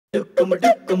The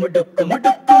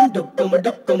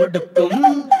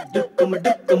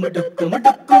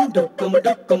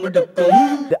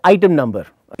item number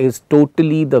is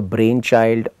totally the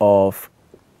brainchild of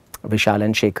Vishal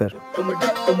and Shekhar.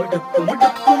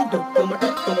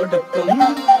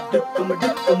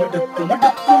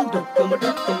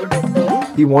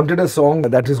 He wanted a song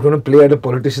that is going to play at a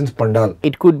politician's pandal.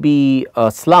 It could be a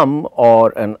slum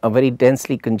or a very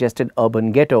densely congested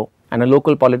urban ghetto, and a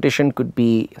local politician could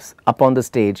be up on the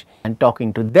stage and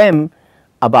talking to them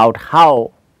about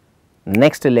how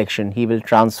next election he will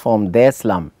transform their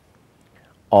slum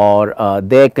or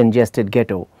their congested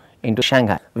ghetto into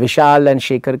Shanghai. Vishal and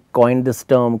Shekhar coined this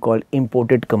term called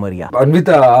imported Kamariya.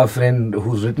 Anvita, our friend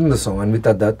who's written the song,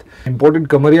 Anvita Dutt, imported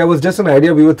Kamariya was just an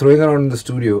idea we were throwing around in the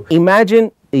studio.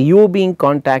 Imagine you being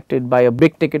contacted by a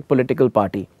big ticket political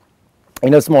party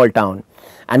in a small town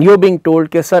and you're being told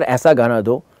कि sir ऐसा गाना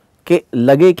दो कि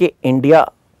लगे कि India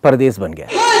परदेश बन गया.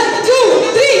 1, 2,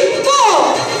 3,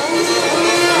 4.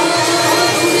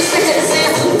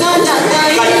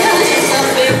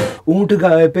 ऊंट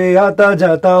गाय पे आता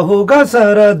जाता होगा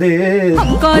सारा देश.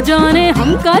 हमका जाने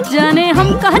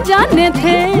हम कहाँ जाने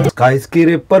थे. स्काई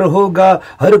स्क्रेपर होगा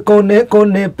हर कोने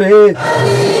कोने पे.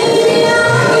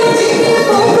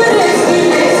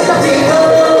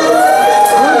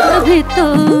 अभी तो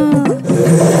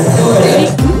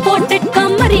इंपोर्टेड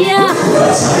कमरिया.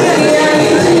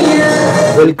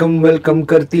 वेलकम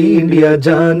करती इंडिया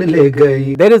जान ले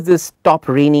गई. There is this top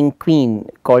reigning queen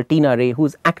called Tina Ray,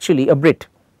 who's actually a Brit,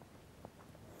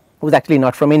 who's actually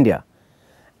not from India,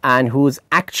 and who's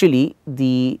actually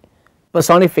the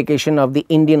personification of the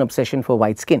Indian obsession for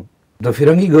white skin. The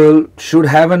Firangi girl should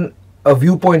have a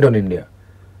viewpoint on India,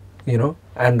 you know,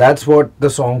 and that's what the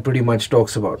song pretty much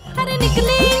talks about. अरे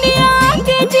निकली India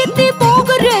के जीती पोग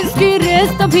race की race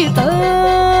तभी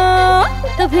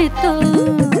तो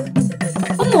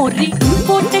मोरी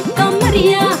imported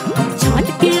कमरिया छाट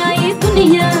के आई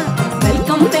दुनिया.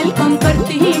 वेलकम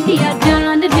करती इंडिया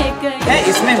जान ले गई. है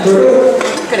इसमें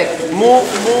correct. Move.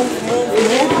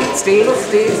 Stay.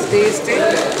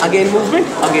 Again movement.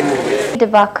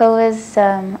 Debaco was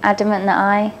adamant that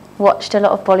I watched a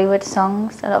lot of Bollywood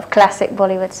songs, a lot of classic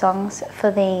Bollywood songs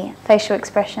for the facial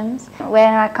expressions.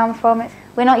 Where I come from,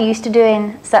 we're not used to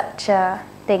doing such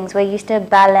things. We're used to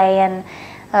ballet and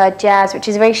jazz, which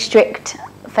is a very strict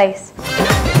face.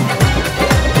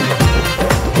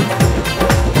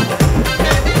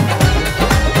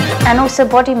 And also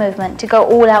body movement, to go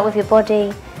all out with your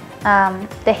body.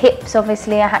 The hips,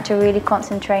 obviously, I had to really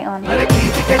concentrate on.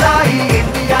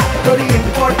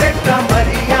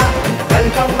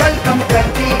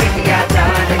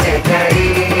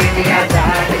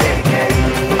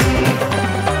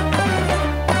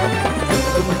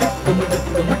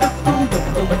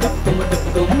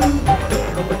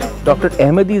 Dr.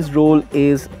 Ahmedi's role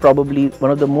is probably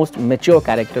one of the most mature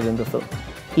characters in the film.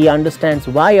 He understands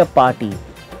why a party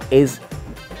is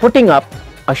putting up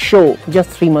a show just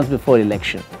 3 months before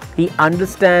election. He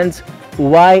understands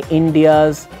why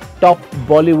India's top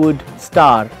Bollywood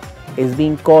star is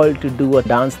being called to do a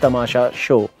dance tamasha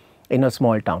show in a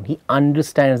small town. He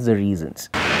understands the reasons.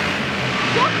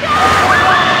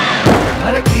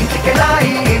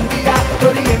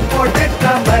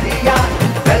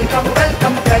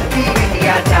 Welcome करती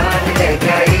India जान ले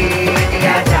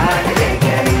गई.